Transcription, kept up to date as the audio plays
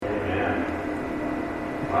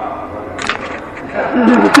I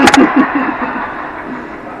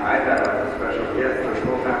thought I was a special guest this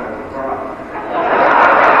whole time I was across.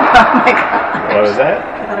 Oh my God. What was that?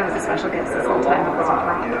 I thought I was a special guest this whole time. I was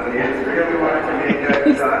on. You know, he really wanted to be a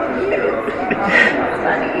good shot in the show.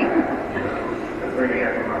 Funny. Let's bring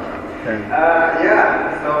it from Russia.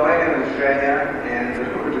 Yeah, so my name is Zhenya, and we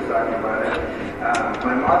were just talking about it.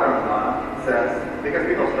 My mother-in-law says, because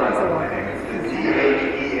people start with my name, it's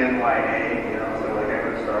Dhenya, you know, so like I go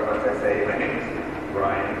to Starbucks, I say, my name is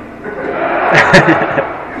Brian. My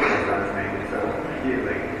son's name, so he's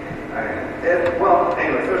like, well,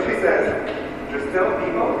 anyway, so she says, just tell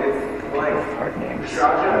people it's like Hard names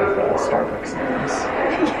Shasha of before. Starbucks names.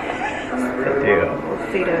 I'm like, They really? do.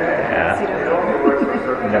 Cedar. Yeah. It Cedar. only works for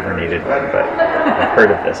certain Never needed one, but I've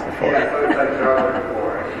heard of this before. Yeah, so it's like Shasha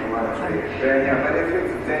before, if you want to say it. Yeah, but if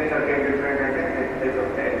it's Zhenya, it's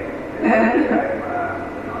okay.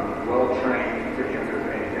 I'm well trained to answer to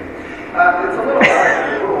anything. It's a little hard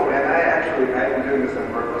to do, and I'm doing this on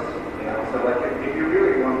purpose, you know, so like if you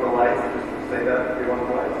really want the lights, just say that if you want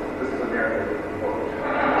the lights. This is America.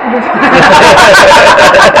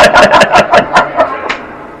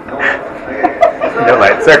 No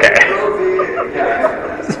lights, okay. Cozy,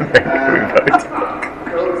 yeah. It's very remote.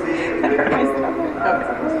 Cozy,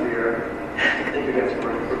 atmosphere. I think it's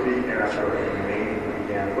for being here after an amazing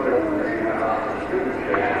weekend. Whatever.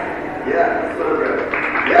 Yeah, so good.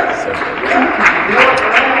 Yeah. So good. Yeah. You know what?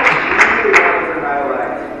 I really wanted to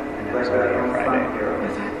highlight like that on Friday.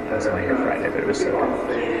 Friday. That's only here Friday, but it was so good.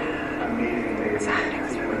 Amazing. It's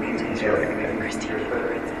really good.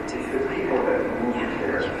 People that move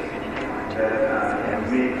here, that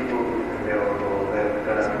make food available, that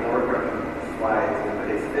work on slides.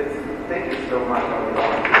 It's thank you so much.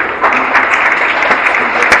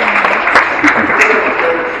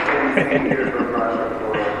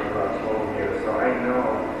 So I know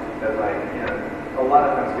that a lot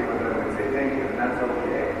of times people don't even say thank you, and that's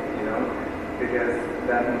okay, you know, because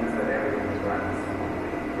that means that everything's running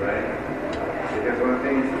smoothly, right? Because when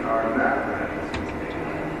things are not running smoothly,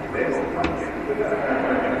 they will find you.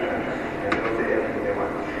 And they'll say everything they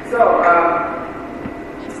want. So,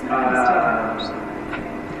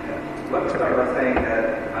 let me start by saying that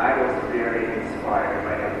I was very inspired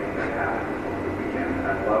by everything that happened over the weekend. I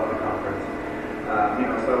love the conference.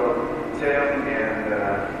 So Tim and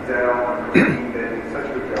Dell and the team did such a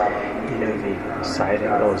good job. The side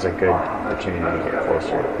angle is a good opportunity to get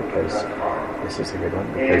closer because this is a good one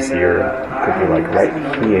because you could be like right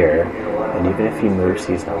here, and even if he moves,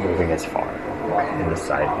 he's not moving as far in the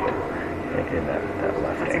side view, in that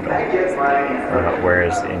left angle.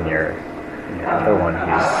 Whereas in your other one,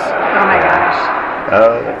 he's Oh my gosh.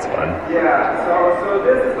 oh, that's fun. Yeah, so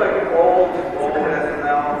this is like an old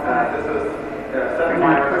SNL. This is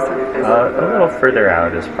A little further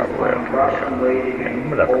out is probably okay. Russian lady named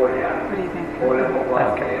Whatever. Olya. What do you think?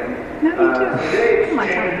 Okay. No, you do. Come on,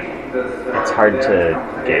 tell me. It's hard to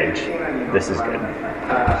gauge. This is good.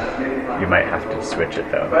 You might have to switch it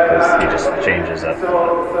though, because he just changes up,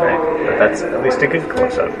 right? But that's at least a good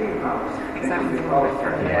close-up. Because that one's a little bit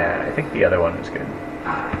further. Yeah, I think the other one was good.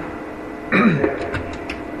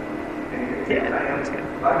 Yeah, that was good.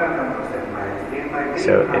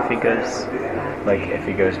 So if he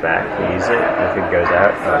goes back, you use it. If he goes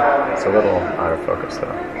out, it's a little out of focus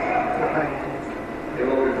though.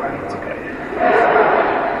 It's okay.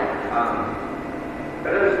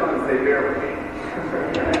 But I just want to say bear with me.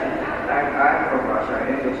 I'm from Russia.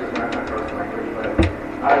 English is not my first language, but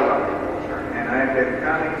I love the culture. And I've been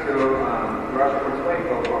coming to Russia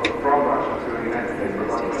from Russia to the United States for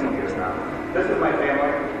about 20 years now. This is my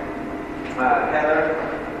family. Heather.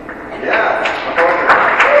 Yeah, of course.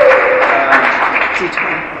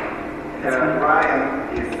 Ryan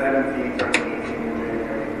is 17, turning 18 in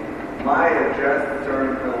January. Maya just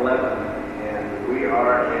turned 11, and we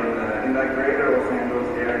are in the greater Los Angeles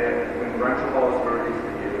area in Rancho Palos Verdes.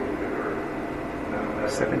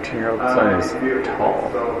 17-year-old son is tall.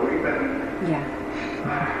 So we've been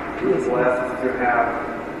blessed to have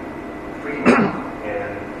Freedom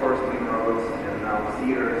and First Link Roads and now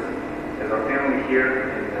Cedars as our family here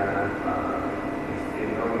in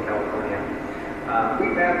Northern California. We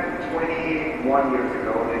met 21 years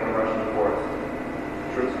ago in a Russian forest.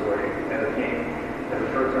 True story. As a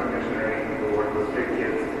short-term missionary who worked with street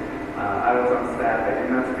kids, I was on staff. I did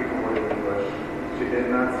not speak a word of English. She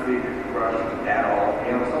did not speak Russian at all.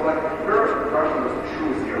 So like her Russian was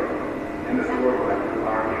true zero. And this is where we would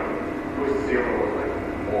argue. Whose zero was like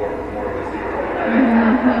more of a zero.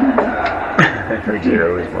 Her zero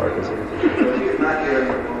is more of a zero. So she's not here in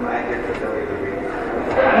the room. I get to tell you the real.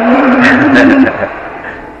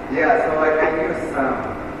 Yeah, so like I knew some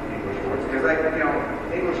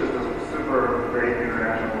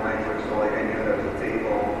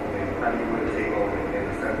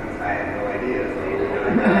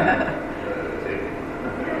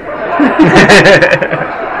It's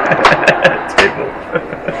a good move.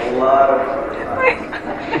 A lot of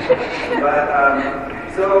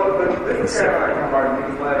but this is kind of our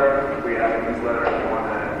newsletter. We have a newsletter if you want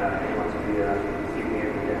to be receiving it,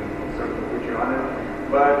 we can certainly put you on it.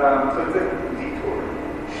 But so it's a detour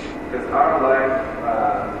because our life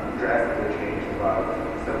drastically changed about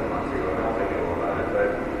 7 months ago. I don't think you know about it, but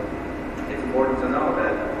it's important to know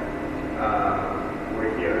that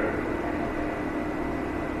we're here.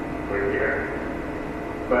 We're here.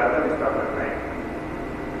 But let me start by saying,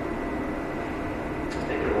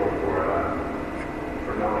 thank you, Lord,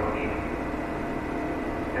 for knowing me.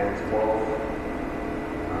 And it's both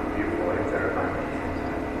beautiful and terrifying at the same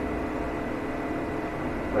time.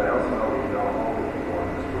 But I also know that you know all the people in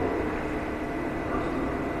this world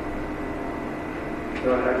personally. So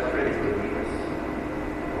I just pray that you would meet us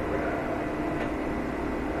over that.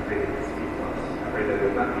 I pray that you would speak to us. I pray that it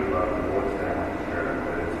would not be about the words that I want to share,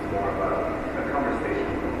 but it's more about a conversation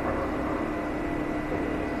from heart to heart.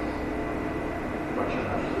 Much of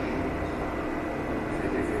our solution is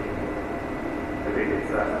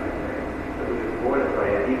that we avoid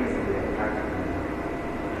проявимся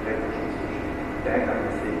дай нам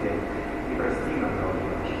наследие и прости нам долги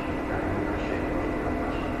наши, как мы прощаем должникам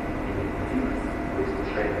нашим, и не введи нас в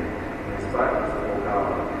искушение, но избавь нас от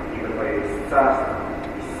лукавого, ибо Твое есть царство,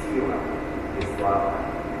 и сила, и слава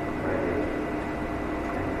во веки.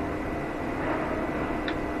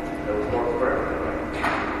 That was Lord's Prayer, right?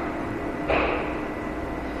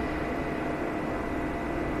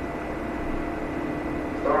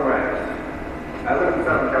 I live in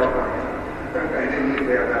Southern California. I didn't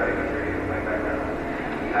usually have that imagery in my background.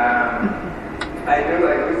 I do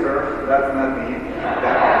surf. That's not me.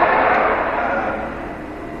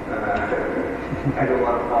 I do a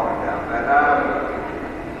lot of falling down. But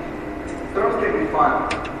storms can be fun.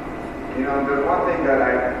 You know, the one thing that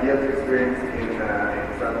I've yet to experience in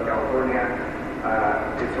Southern California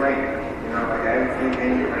is rain. You know, like I haven't seen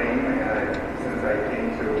any rain since I came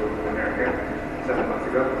to America 7 months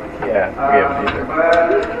ago. Yeah, we haven't either.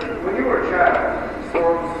 But when you were a child,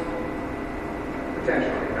 storms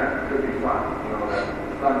potentially that could be fun. You know, that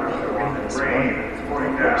thunderstorm and rain, it's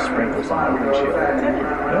pouring down. Sprinkles on the We go windshield. outside and we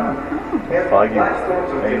run around. Yeah. Foggy Life storms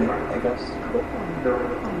are rain, different. I guess. They're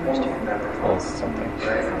almost never Well, fun. something.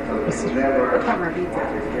 Right? So you never want to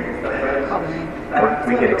experience that. But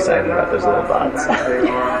We get excited about those little dots. sometimes they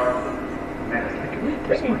are menacing.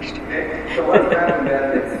 Okay? So what's happened then,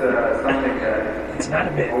 it's something that It's not a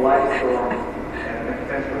bit. a life storm, and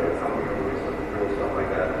potentially that's something that really stuff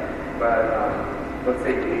like that. But let's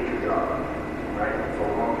say you hate your job, right? It's a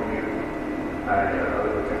long commute. I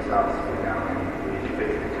live in Texas right now, and we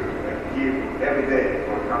take you to here every day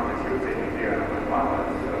for a conference. You would take me here, and I'm like, wow,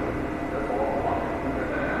 that's a long walk.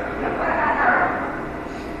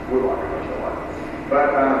 We walk a bunch a lot.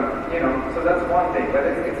 But you know, so that's one thing. But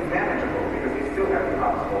it's manageable because you still have your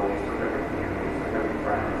household, you still have your family, you still have your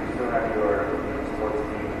friends, you still have your sports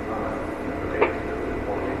team, related to the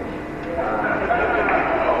sporting.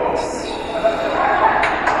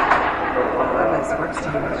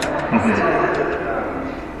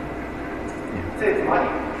 Saves money.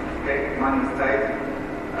 Okay, money's tight.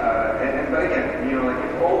 But again, you know, like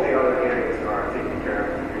if all the other areas are taken care of,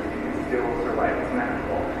 you can still survive. It's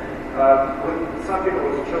manageable. With some people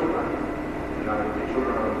with children, you know, if your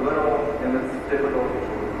children are little and it's difficult, your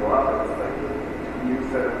children grow up, it's like a new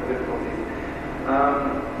set of difficulties.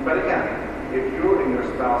 But again, if you and your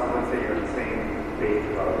spouse, let's say you're on the same page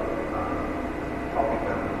about helping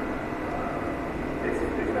them, it's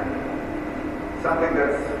manageable. Something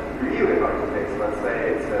that's really hard to fix, let's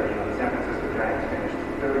say it's the San Francisco Giants finished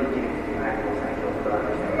 30 games behind Los Angeles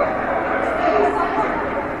Dodgers.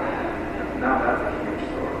 Now that's a huge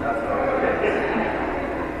story. That's not what it is.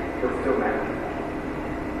 We're still manageable.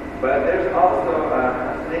 But there's also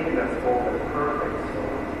a thing that's called the perfect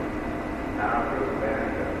storm. Now there's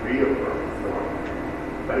a real perfect storm.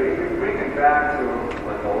 But if we bring it back to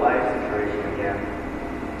like a life situation again,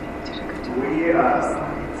 we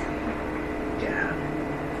Yeah.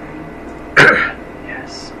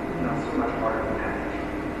 Yes. not so much harder to manage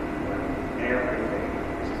when everything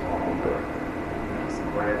is falling apart.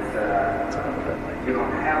 When it's you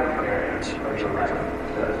don't have an area of your life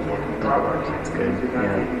that is working properly. That's good. You're not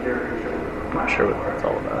Yeah. taking care of your children. I'm not sure what that's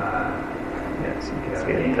all about. Yes, you can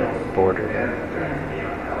see it at the border.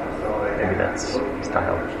 Maybe that's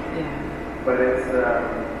style. Yeah. But it's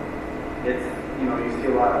you know, you see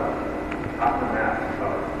a lot of aftermath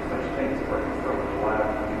of such things. For instance, there's a lot of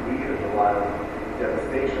debris, there's a lot of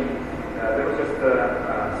devastation. There was just a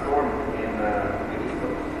storm in the East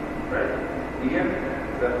Coast, right? Ian,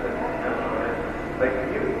 is that like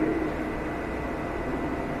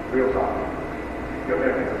real talk. You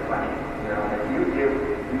Americans are funny. You know, like you give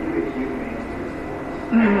really cute names to your sports.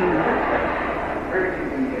 Very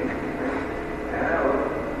convenient. And that was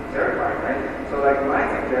terrifying, right? So like my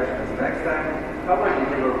suggestion is next time, how about you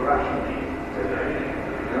give a Russian name to their name?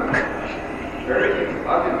 You know? Very cute.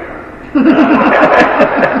 Vladimir.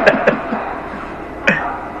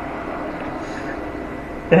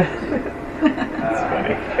 That's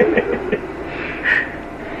funny.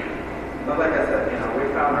 But like I said, you know, we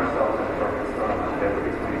found ourselves in a perfect storm on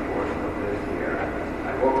February 24th of this year. I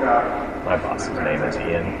woke up. My boss's name is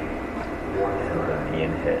Ian. And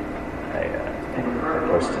Ian hit. I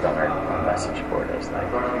posted on our message board as like,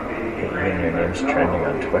 hey Ian, your name's trending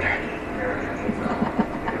on Twitter.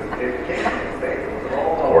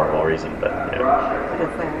 Horrible reason, but yeah.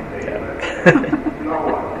 It's there. No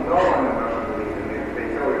one in Russia believes in it. They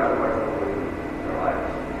tell you otherwise they'll believe in their lives.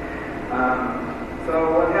 So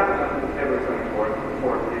what happened on February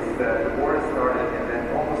 24th is that the war started, and then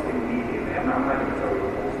almost immediately, I'm not going to tell you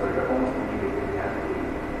the whole story, but almost immediately we had to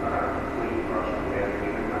flee Russia. We had to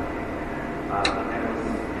leave the country. And it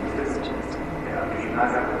was just, yeah, we did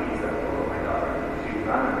not have a visa for my daughter. She was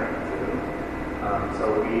not an American citizen. So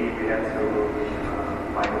we had to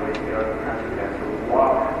find a way to get out of the country. We had to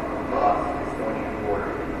walk across the Estonian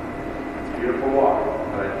border. It's a beautiful walk,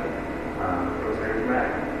 but it was very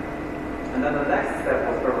dramatic. And then the next step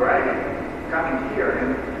was arriving, coming here,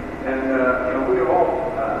 and you know, we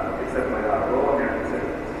all, except my daughter, we're all American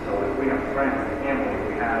citizens. So if we have friends and family,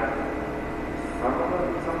 we have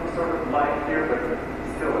some sort of life here, but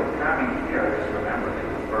still, like coming here, I just remember in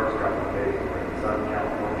the first couple of days, we were in Southern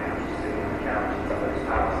California, I was just sitting on the couch in somebody's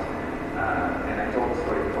house, and I told the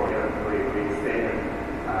story before, we stayed in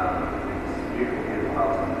this beautiful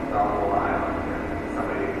house on Dalwell Island, and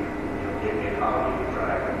somebody, you know, gave me a hug, we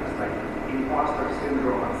drive, and it's like imposter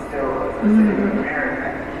syndrome on steroids. I said, in America,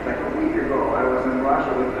 like a week ago, I was in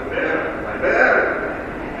Russia with my bear,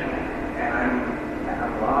 and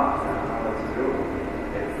I'm lost. I don't know what to do.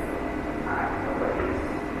 Nobody's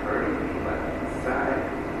hurting me, but inside,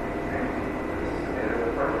 it's empty. It is a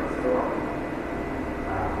perfect storm.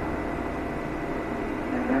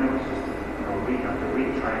 And then it was just, you know, week after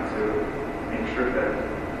week trying to make sure that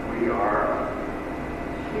we are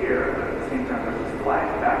here, but at the same time, there's this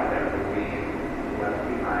life back there that we left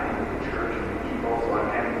behind in the church and the people. So I'm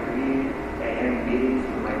having 3 a.m. meetings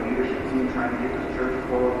with my leadership team trying to get this church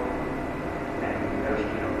full. And there's,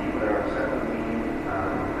 you know, people that are upset with me.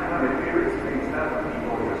 I don't know if you ever experienced that when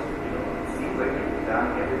people just, you know, it seems like you've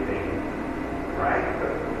done everything right,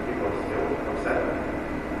 but people are still upset.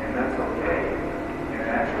 And that's okay. And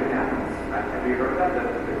it actually happens. Have you heard that? That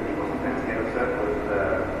people sometimes get upset with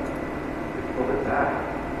the people that die.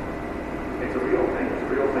 It's a real thing. It's a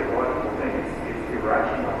real psychological thing. It's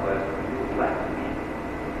irrational, but people left me.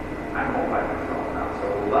 I'm home by myself now. So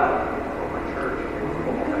a lot of people from my church, it was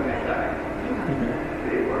almost like they died.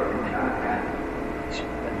 They were not happy.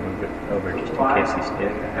 Move it over just in case he's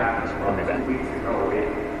dead. I'll be back. 2 weeks ago,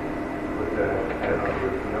 with the, I don't know if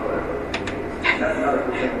you know that, but that's another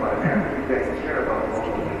good thing about America. You guys care about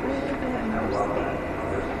local leaders. I love that. You know,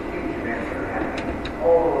 there's huge events that are happening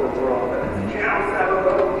all over the world. Channel 7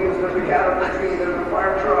 local news, there's a cattle tree, there's a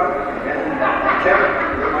fire truck, and Kevin,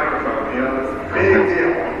 the microphone, you know, it's a big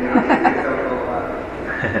deal. You know, you can tell a lot.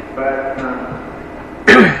 But,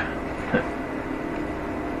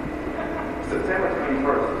 September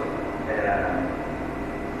 21st,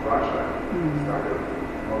 Russia started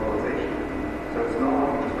mobilization. So it's no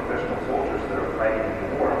longer just professional soldiers that are fighting in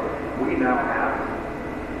the war. We now have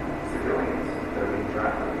civilians that are being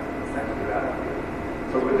drafted and sent to the battlefield.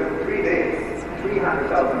 So within 3 days,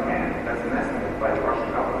 300,000 men, that's an estimate by the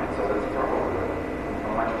Russian government, so that's probably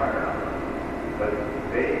a much higher number. But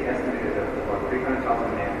they estimated that about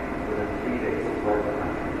 300,000 men within 3 days fled the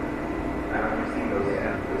country. I don't know if you've seen those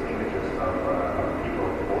images of people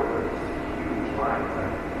at the border, huge lines,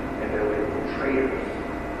 and they're labeled traitors.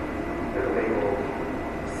 They're labeled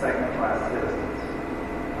second-class citizens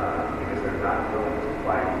because they're not willing to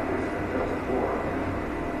fight this unjust war. And,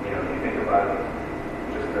 you know, if you think about it,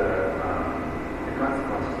 just the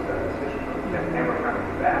consequences of that decision, that never coming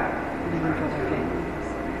back, trying to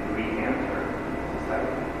re-enter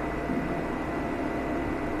society.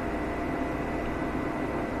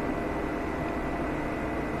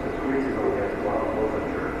 So 2 weeks ago, we had to go out and close the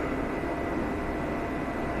church.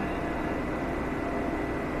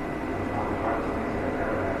 It was one of the hardest things that I've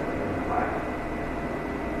ever had to do in my life.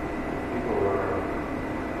 People were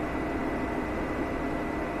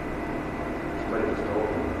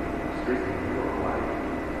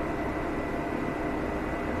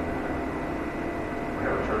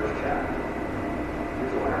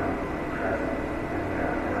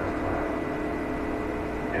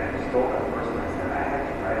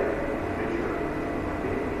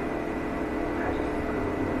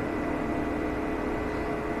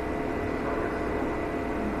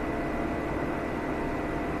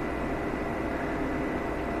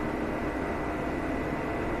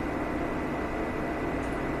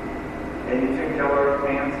of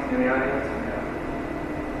fans in the audience? Yeah.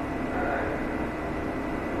 All right.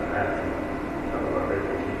 That's a little bit of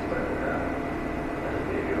cheese, but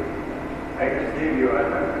I just gave you an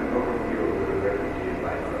overview of what a refugee is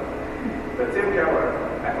like. So. But Tim Keller,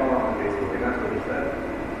 I follow him on Facebook, and that's what he said.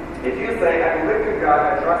 If you say, I believed in God,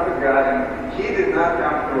 I trusted God, and He did not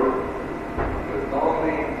come through, He was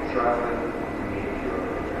only trusted to meet your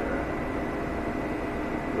agenda.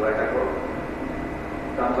 You like that quote?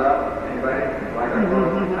 Thumbs up? Anybody? You like that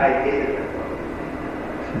quote? I hated that quote.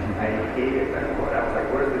 I hated that quote. I was like,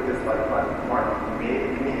 where's the dislike button? Mark,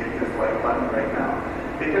 give me a dislike button right now.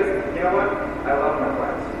 Because, you know what? I love my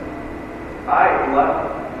class. I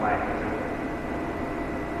love my agenda.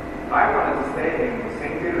 I wanted to stay in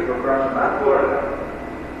St. Petersburg, Russia, not Florida,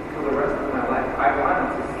 for the rest of my life. I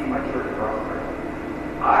wanted to see my church prosper.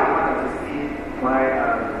 I wanted to see my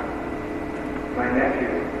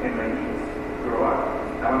nephew and my niece grow up.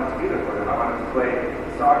 I wanted to be there for them. I wanted to play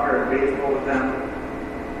soccer and baseball with them.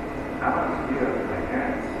 I wanted to be there with my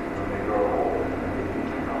parents when they grow old and when they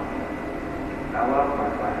leave my home. I love my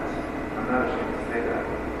class. I'm not ashamed to say that.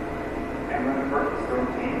 And when the perfect storm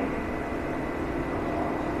came,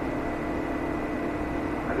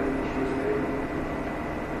 that is the true statement.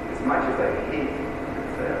 As much as I hate it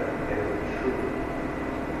said, it is the truth.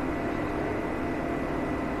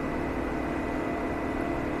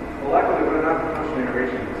 Well, luckily, we're not the first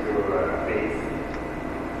generation to face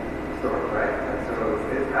storms, right? And so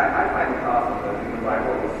I find it awesome that in the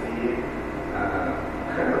Bible we see,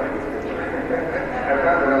 like this picture. I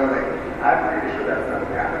found it, I was like, I'm pretty sure that's not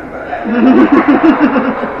what happened, but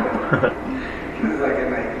this is like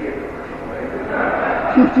an idea commercial, right?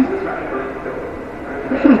 Jesus trying to burst the pillow.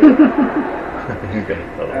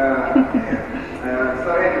 So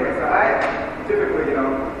anyway, so I typically,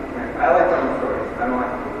 I like telling stories. I don't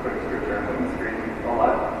like putting scripture on the screen a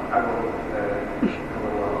lot. I will a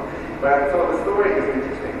little low. But so the story is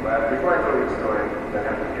interesting. But before I tell you the story that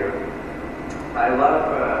happened here, I love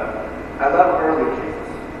early Jesus.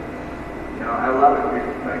 I love it.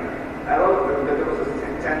 I love that there was this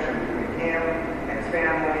tension between him and his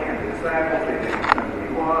family and the disciples. They didn't know who he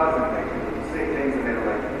was, and they would say things, and they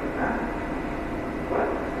were like, huh? What?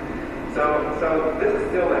 So this is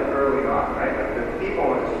still like early on, right? Like the people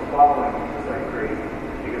are just following Jesus like crazy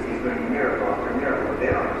because he's doing miracle after miracle.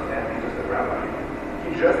 They don't understand. He's just a rabbi.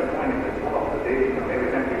 He just appointed the 12, but they didn't know.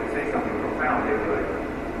 Every time he would say something profound, they would be like,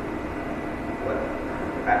 what?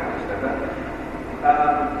 I don't understand that.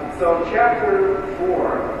 So chapter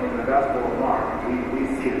 4 in the Gospel of Mark, we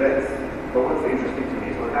see this. But what's interesting to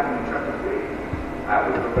me is what happened in chapter 3. I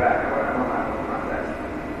would go back. I don't have no context.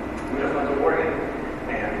 We just went to Oregon,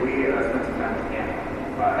 and we spent some time in Canada.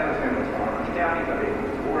 I have a family from Orange County, but they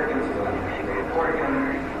moved to Oregon, so I'm going to go to Oregon.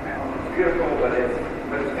 It's beautiful, but it's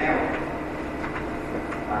family.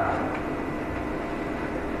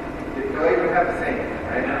 They'll even have the same,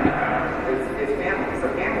 right? It's family. So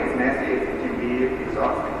family is messy. It can be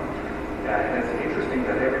exhausting. And it's interesting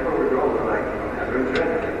that everywhere we go, we're like, as we're doing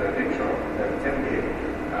the intro that Tim gave,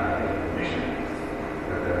 missionaries,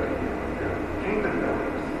 the kingdom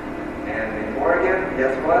builders. And in Oregon,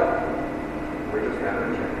 guess what? We're just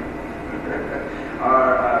gathering children.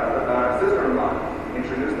 Our sister-in-law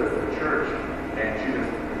introduced us to the church, and she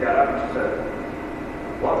just got up and she said,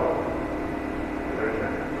 welcome.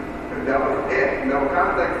 That was it, no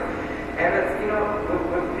context. And it's,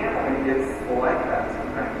 with family, it's like that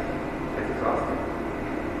sometimes. It's exhausting.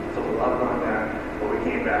 So we love going there, but we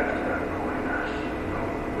came back to that, oh my gosh,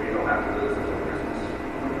 we don't have to do this until Christmas.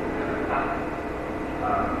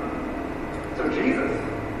 So Jesus,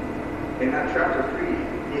 in that chapter 3,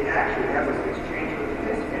 he actually has this exchange with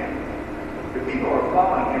his family. The people are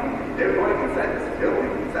following him. They're going inside this building,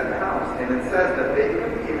 inside the house, and it says that they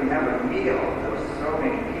couldn't even have a meal. There were so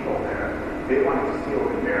many people there. They wanted to see all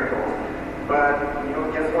the miracles. But,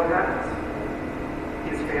 guess what happens?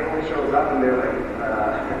 His family shows up and they're like,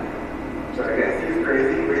 sorry guys, he's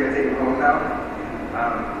crazy. We're going to take him home now.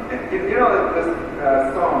 And this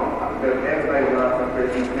song that everybody loves on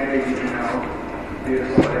Christmas, Mary, did you know?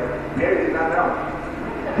 Beautiful. Mary did not know.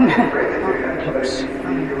 Great to hear that. But if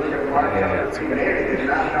you look at Mark, Mary did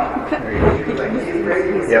not know. She was like, he's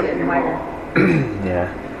crazy. Yep. Yeah.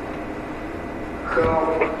 So,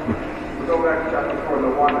 we go back to chapter 4, the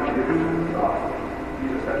one that Jesus is off.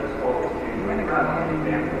 Jesus had this whole family, of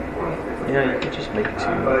course. You could just make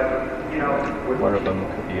two. One of them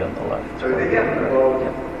could be on the left. So they get on the boat,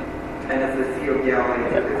 and it's the Sea of Galilee.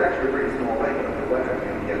 It's actually a pretty small lake, but the weather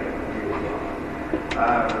can get really well.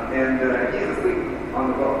 And he's asleep on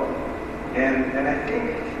the boat. And I think,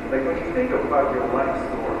 when you think about your life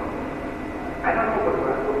story, I don't know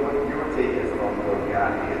what your take is on what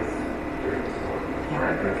God is during the story. Yeah,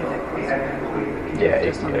 I think So it we closer. had to believe that Yeah, you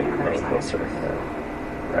Just can on get the a other little side. closer.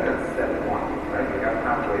 that's step one, right? You got to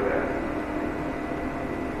contemplate that.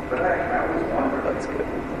 But I always wonder, That's good.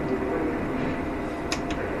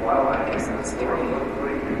 like, while I Because think it's the story, three. what do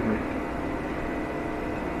you think?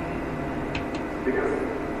 Because,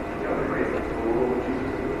 you know, the phrase, like, what would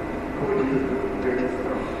Jesus do? What would Jesus do during this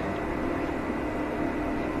story?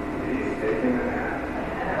 He's taking a nap.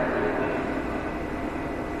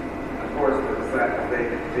 Of course, the disciples, they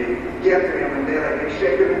get to him and they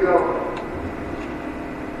shake him and go,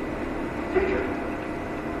 Teacher,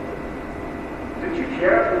 did you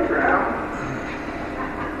care if we drown?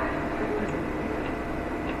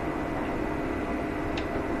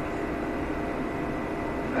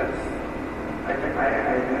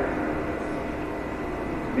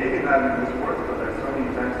 Maybe not in this words, but there's so many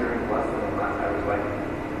times during the lesson I was like,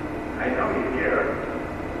 I know you're here.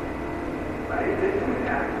 Are you taking a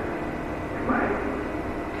nap? Am I?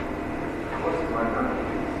 What's going on?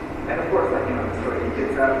 And of course, like, you know, the story, he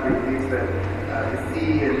gets out, he reads the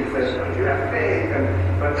sea, and he says, don't you have faith?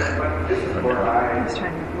 But this is where I was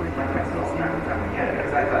trying to avoid find that myself reference time and now. time again,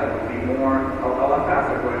 because I thought it would be more, I'll unpass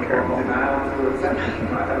it, going from denial to acceptance. You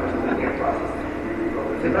know, I thought it was a linear process. You go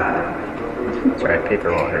through denial, you go through That's right, paper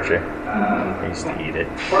won't hurt you. I used to eat it.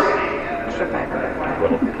 Should I have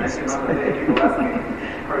Little pieces.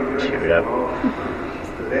 Chew it up.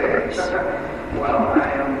 Well, I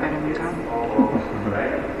am Vitamin gum.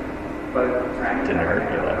 right? But trying Didn't hurt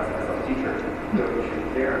me, though. as a teacher, don't you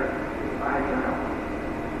care? I know.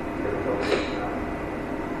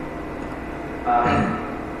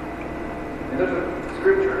 And there's a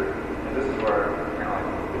scripture, and this is where kind of like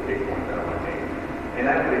the big point that I want to make. And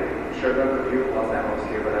I really shared that with you while Sam was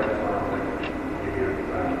here, but I just want to like give you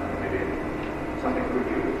maybe something for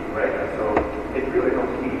you, right? And so it really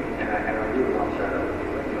helps me, and I really want to share that with you.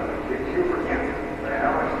 Like, you know, like the cure for cancer, right? I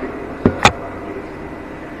don't want to speak for myself. I want to give it to you.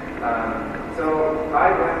 So I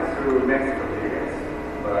went to Mexico, you guys.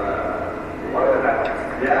 What are the highlights?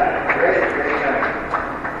 Yeah, great time.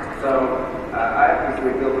 So I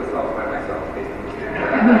obviously built this house by myself, basically. And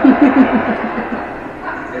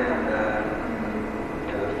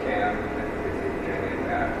Cam, basically doing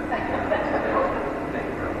that. Thank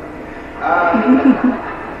you, bro.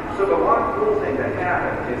 So the one cool thing that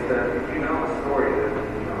happened is that if you know the story, that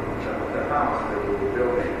you know the house that we were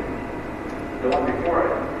building, the one before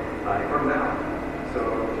it, it burned down. So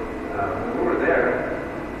when we were there,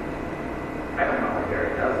 I don't know how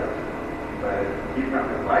Gary does it, but he found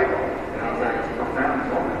the Bible, and I was like, it's a profound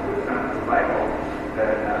moment. We found this Bible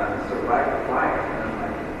that survived the fire, and I'm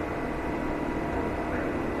like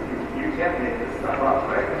you can't make this stuff up,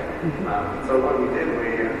 right? So what we did,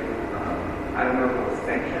 I don't know if it was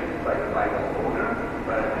sanctioned by the Bible owner,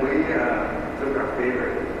 but we took our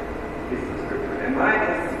favorite piece of scripture, and mine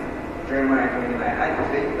is Jeremiah 29. I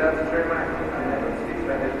think that's Jeremiah 29. I don't speak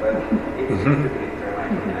Spanish, but it seems to be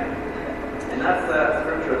Jeremiah 29. And that's a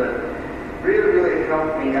scripture that really, really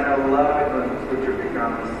helped me, and I love it when the scripture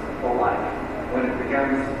becomes alive. When it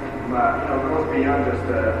becomes, goes beyond just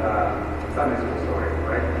a Sunday school story,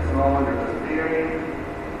 right? It's no longer just theory,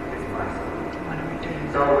 it's my story. What are we doing?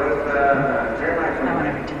 So with Jeremiah I want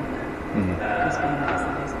to 29, redeem that.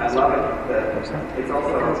 I love it that it's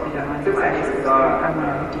also, It goes beyond Tim the actually Sunday saw school. I want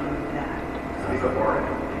to redeem that. speak of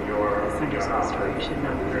Oregon in your Sunday school house, story like, should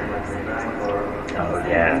not be Jeremiah Sunday 29, school. or Oh,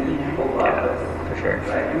 yeah. You know, people love Yeah, this. for sure.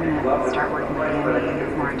 Right? I'm People going love to this start working with place, but I think Andy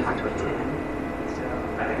it's more and talk with interesting. Tim. So,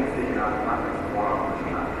 I think it's taken out of context more often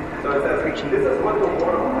than not. So it says, Preaching. this is what the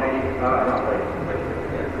Lord Almighty,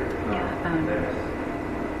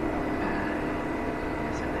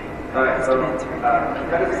 all right, so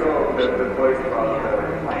how does go the voice about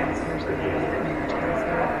the plants that he has?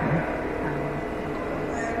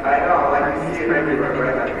 I know, like you see it everywhere,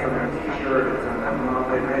 right? Like it's on a t-shirt, it's on a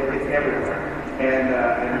muffin, right? It's everywhere. And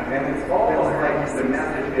it's almost like the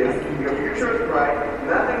message is, your future is bright,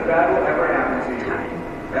 nothing bad will ever happen to you.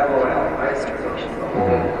 LOL, right? So it's the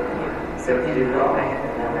whole, So if then you will, I had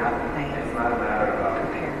it's not a matter of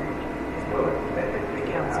prepared will, that it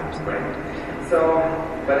counselors happens, right? and So,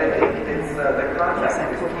 but I think it's the context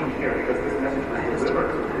is key here because this message was delivered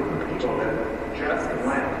to a group of people that just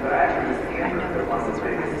went, but actually just I answered know that one of this the is what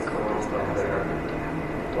biggest I schools call of this, their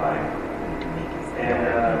but life. to make us And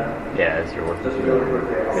Yeah, as you're working just through really it.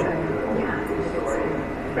 quickly, I'll So, do yeah, the it's story.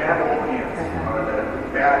 Babylonians are the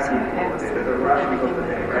bad people. They're the Russians of the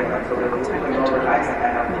day, right? Like, so they're ruling over. I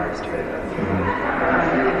have rights to say that.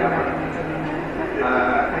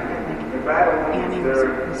 The Babylonians, Annie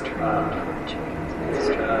they're was trained for children's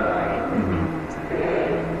ministry, right? And was like,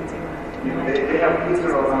 they have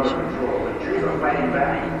Israel under control. The Jews are fighting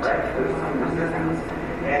back, right? There's some resistance.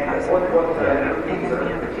 And what the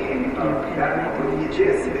king, what he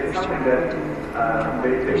did, he did something that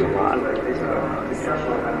There's a lot.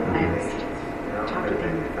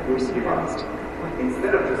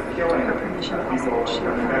 Instead of just killing her permission people, also that she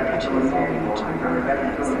coming back and she killing was more very people, much and on coming back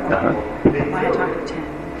and killing more Uh-huh. people, they Why I killed talked to Tim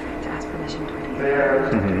to ask permission to their,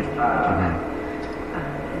 and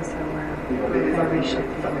so they did every something ship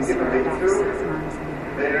different. is They about threw 6 months in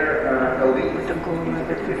there. their elite With the goal of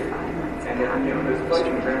within 5 months. and then, there's plenty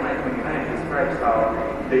of Jeremiah 29 describes how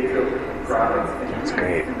they took prophets and That's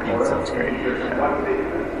great. That sounds great. Why would they do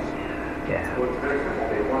that? Yeah. Well, it's very simple.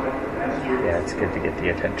 They wanted to Yeah, it's good to get the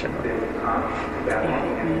attention. they would come to Babylon,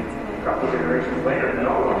 and a couple generations later,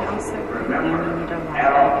 no one would remember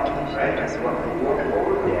at all, right? That's what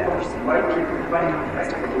Yeah. why were we fighting, right?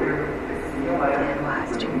 So we're, it's the land,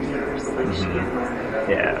 Last 2 years, which like is she land.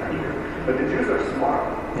 Yeah. But the Jews are smart.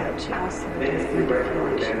 But she also They can doesn't see right feel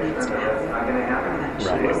through like it. she They needs to understand that have that's not going to happen. that she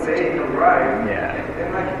Right. needs When to they arrive, Yeah.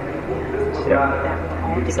 they're like, this was Yep. not that we're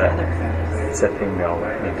all It's that, together. it's that thing we all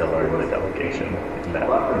need to learn, the delegation in that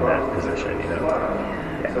position, you know?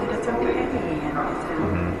 Yeah, Yeah. but it's okay, and it's how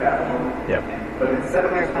Babylon. Yep. But instead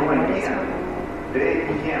of just clarify going what is her in, role they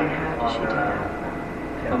and camped how does she do that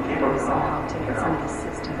Yeah. on Game of somehow Thrones, to you get know. some of the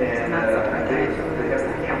systems, And and that's the part that I feel they have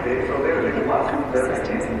to camp. So like they they lost put their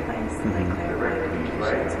systems in identity. place, Mhm. like The clear refugees,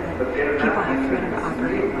 right? communication, so But that they're people not have in freedom to this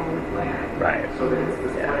operate new well with land. Right. So that it's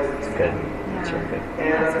this Yeah. place. It's good. Yeah. It's really good.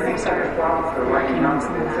 And That's the when I same type started of prophets are working writing on out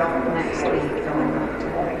some and of telling that them next stories week, that going don't up to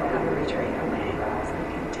have a retreat away, so I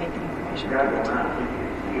can take the information God from the will not team. keep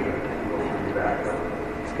you here. He will bring you back.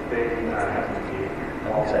 They have to be.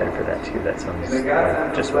 I'm excited for that too. That sounds And then God like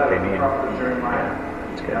sent just this what letter they to need. the prophet Jeremiah.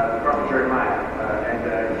 It's good. The prophet Jeremiah.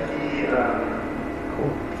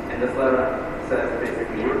 Cool. And this letter says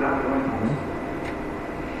basically, you're not going home.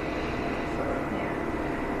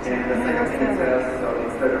 Yeah. And the second thing it says, so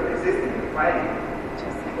instead of resisting and fighting,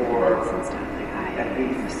 Just like or events and stuff, like at it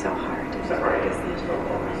least was so hard to make a separate. decision, So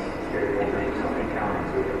and like, scary if I there's something counter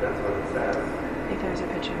to it. That's what it says. like there's a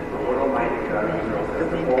picture of The Lord Almighty God of Israel the says,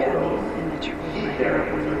 the wind whole coming those and the tree he like carried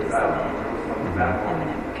wanting to to his out submit, from Jerusalem to and Babylon. then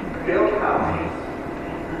it can break. Build houses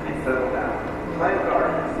Okay, and settle down. Plant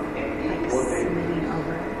gardens and eat like what they submitting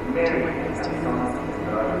over to Mary what he's has doing in sons this season, and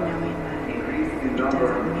daughters. and knowing that Increase in number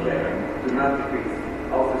there. Do not decrease.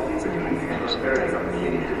 Also seek the peace and prosperity of the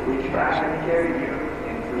city to which I have carried you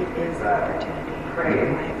into it is an exile. opportunity Pray in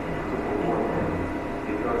to life perform them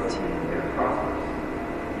because they're prosperous.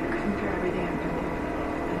 come through everything I've been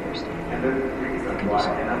through, understanding And the the reason condition why,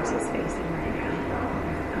 that and I I'm was facing right now.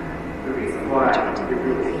 the reason why Which I it didn't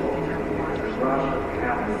really really even have a lot of is people. Russia, we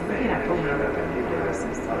have this thing, Yeah, I'm but sure that the people there that was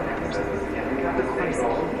some stuff access there's this again, we have of this thing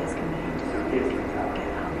course called he is committing to kids get mentality.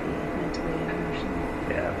 healthy mentally and emotionally.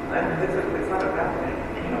 Yeah. And it's not a bad thing.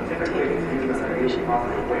 You know, typically it's Taking used in a really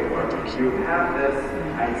positive way where you have this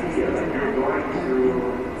idea that you're going to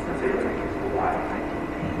say for example, why?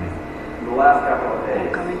 The last couple of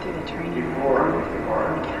days, Going through the training before and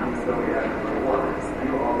the counseling, so we have the work,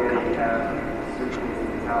 you already have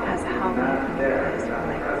suitcases out. has helped me Not from a there, place it's not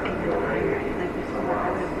where like present, even you're though I'm already ready, like before somewhere I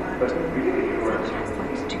would else. have But loved to really, you were suggest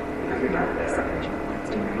like to you're not there. spiritual let's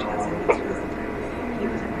do nurtures and this was he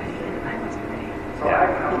wasn't ready and I wasn't ready. So I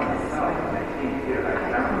found myself when I came here, I I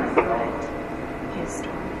found couldn't myself let his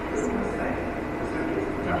story doing the his same. The suitcases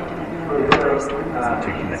and I out. didn't know that my story was not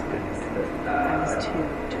Too his. connected. I was too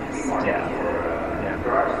just Yeah. For Yeah.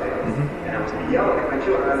 garage sales. Mhm. And I was yelling at my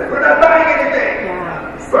children. I said, we're not buying anything!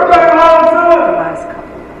 yeah. So We're going home the soon! last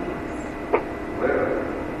couple of weeks Literally.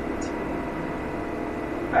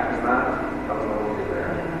 I was not, I was no longer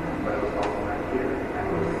there. But it was also not here. I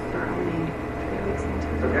we was were probably 3 weeks into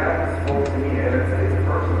So it. God spoke to me, and it's a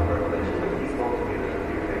personal revelation, but He spoke to me. There's a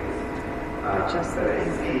few things But just the that I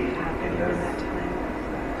things that see would happen in in this that time.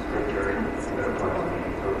 scripture that apply to me.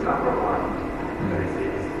 So number one that I see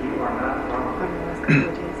is you are not from Over the last couple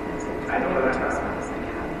of days, I know that I'm not. I was like,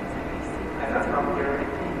 how he's like, I see I'm not from here,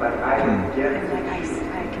 everything. but I get And to like I choose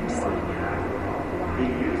can see more now He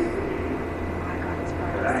why, used to be why God has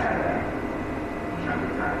brought that I us had here. that chunk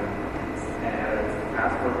of time That's and as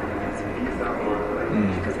passport and as a visa or like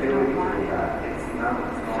because I don't want him it's not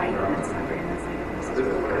fighting and suffering. That's like this is This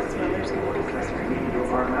is real what I close. see. Well, there's going to be suffering and You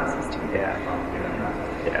it's are like not. closest to it. Yeah.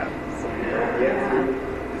 Yeah. So you don't get to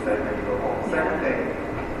decide when you go home. Second thing,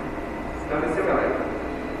 don't assimilate.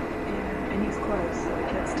 Yeah, and he's close, so the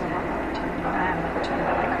kids still have an opportunity. And I have an opportunity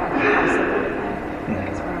to like have a house a little bit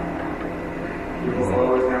because we're on the property together. And You he's will like,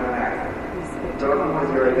 always have an accent. he's like, Don't took a lose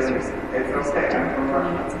lot your of identity. It's okay. I'm from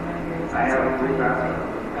Russia. and I have a blue passport.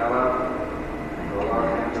 I love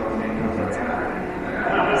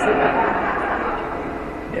Obviously,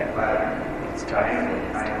 Yeah. It's tough. he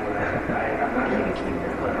became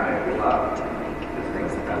really love to like bring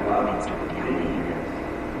something up and started yelling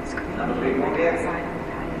and screaming like outside on the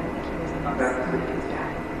patio, like he was in his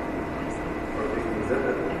dad. And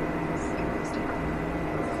I was scared to stay calm.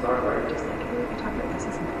 Just like, hey, we can talk about this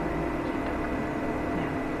is important. We can't talk about it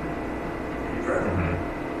now. Mhm.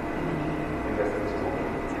 And then he said,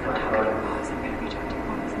 I'm talking to your boss. I'm going to reach out to your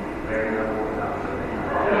boss. And Very important.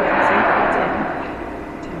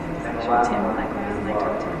 Tim, like when I like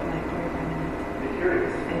talked to him for like 45 minutes,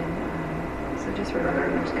 and so just remember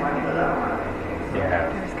there's gonna be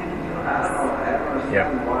Yeah. there's gonna be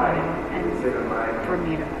Yeah. and for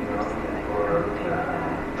me to just be like I'm okay with that,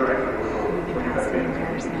 moving past the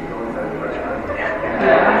embarrassment,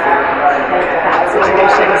 that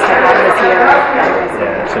situation still was here.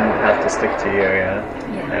 Yeah, it shouldn't have to stick to you, yeah.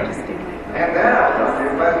 Yeah, just be like, And then I'll tell you,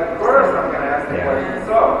 but first I'm going to ask the question.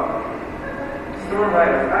 So, storm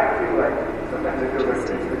riders, I feel like sometimes I feel like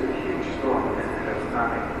it's a huge storm that's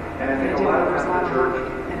coming. And I think a lot of there's a lot times of the hope,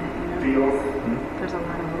 church and feels there's a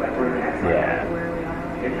lot of hope like we're in exile. Yeah. where we are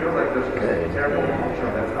right It now. feels like there's this Good. terrible culture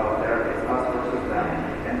that's out there. It's us versus them.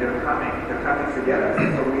 And they're coming together.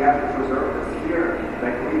 So we have to preserve this here.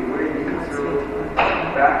 Like we're used to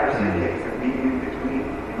back our suitcase and be in between.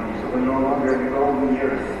 So we're no longer in the golden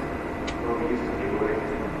years where we used to be.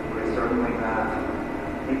 We're certainly not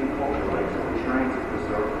in the culture. Like, so we're trying to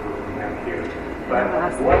preserve what we have here. But the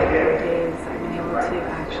last what couple if, of days, I've been able to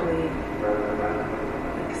actually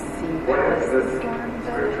like see what if past this the storm,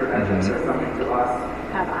 scripture actually says something to us,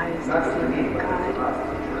 have eyes to not just to me, see but to us God. as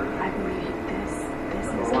a church? I believe this is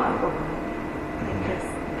Number one. capable. Like this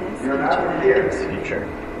You're future not that here. It's future.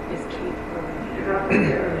 is capable. You're not from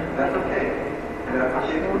here. That's okay. And that's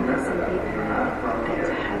okay to Wholeness remember and that. even You're not from the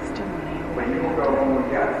here. testimony of But what you you will have go home done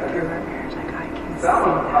with God. through our marriage. Like I can see Some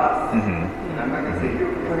of that. us, Mm-hmm. I'm not going to say you,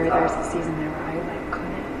 Where it's there's us. a season there where I like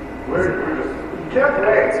couldn't. We're just, can't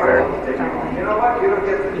wait. Take me home. You know what? You don't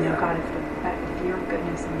get to You know, decide. God, if your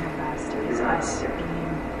goodness and your best is us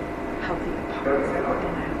being healthy apart, then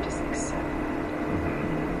I have to just accept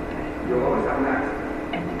that. You'll always have next.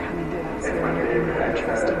 And then coming through that It's my surrender favorite. and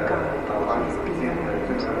trusting God that He's beyond what I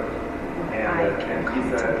can And he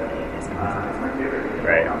said, contemplate as my it's my favorite.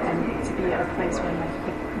 Right. and to be at a place where like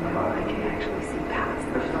now I can actually see past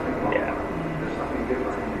that. There's something wrong. Yeah. There's something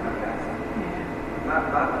different in your accent. Yeah, Not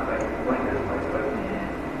like playing this place, but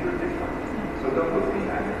yeah. you're different. So don't lose these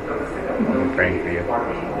accents. Don't say that. I'm praying for you. Part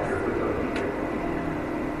of this culture, but don't be different.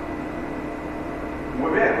 Muy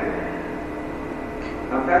bien.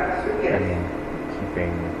 Unpack the I suitcase. mean,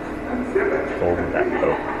 keeping Unzip it. hold of that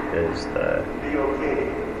hope is the Be okay.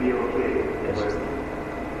 Be okay. It's with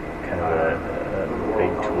kind of a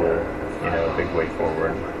big tool, a big way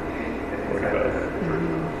forward for you both.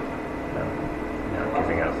 Not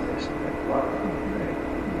giving up, basically.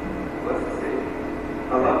 Let's see.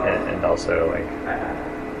 I love it. And also, like,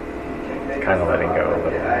 kind of letting go a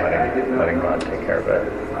little, letting God take care of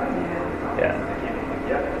it. Yeah.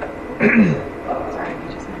 Sorry, you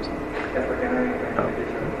just mentioned.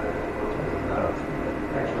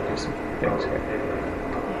 Actually, do some things here.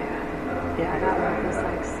 Yeah, that one was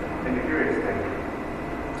like so. And the curious thing,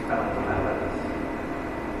 I don't know how that is.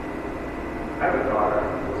 I have a daughter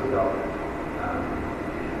who was adopted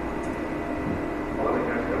 11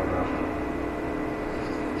 years ago now.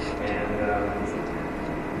 And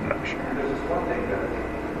I'm not sure. there's this one thing that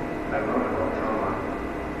I've learned about trauma.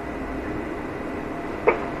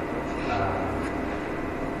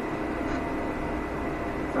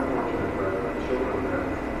 It's unfortunate, but children that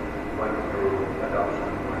went through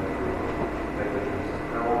adoption, went through negligence,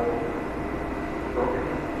 they're all broken.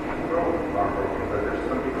 They're all broken, but there's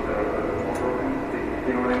some people that are a little bit more broken.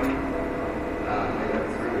 You know what I mean? And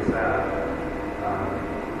that's really sad.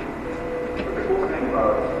 But the cool thing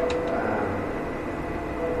about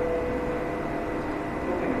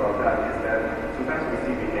that is that sometimes we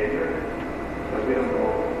see behavior, but we don't go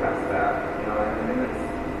past that. And then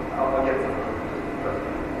I'll get some. Trust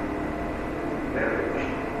me.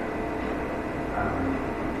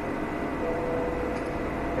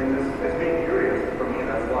 And this being curious, for me,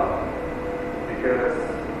 that's love. Because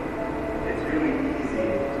it's really easy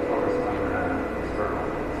to focus on external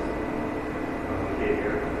things, on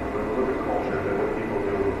behavior, when we look at culture, that what people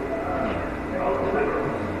do,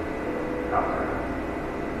 deliberately, after.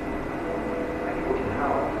 I think what can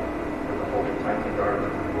help with the whole planting garden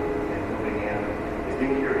and moving in is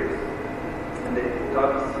being curious. And they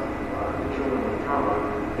taught us, the children with trauma,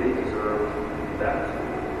 they deserve that.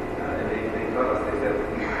 And they taught us, they said,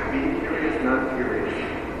 be curious, not curious.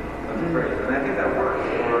 That's phrase. And I think that works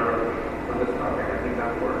for this topic. I think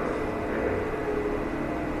that works. Really.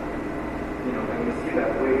 You know, when you see that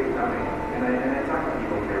wave coming, and I talk to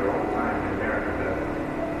people here all the time in America that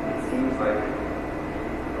it seems like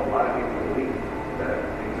a lot of people believe that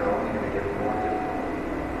things are only going to get more difficult.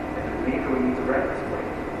 And maybe we need to ride this wave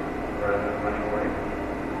rather than running away.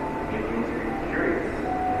 Maybe we need to be curious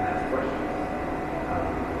and ask questions.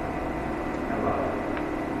 And love.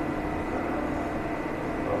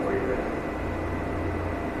 Love where you're at.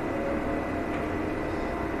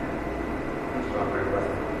 I'm just not very blessed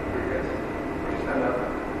for you guys. Would you stand up?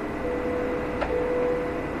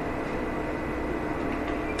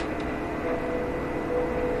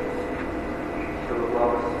 Philip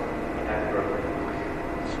Wallace, happy birthday.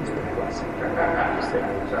 She's the blessing.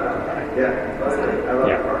 Yeah, I love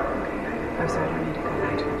Yeah. that part. Oh, so I don't need to go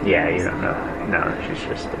back to her. Yeah, you don't know. No, she's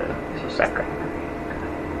just a background.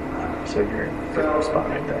 So you're in the spot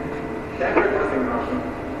right there. That great blessing motion.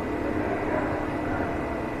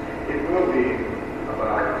 It will be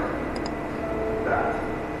about that.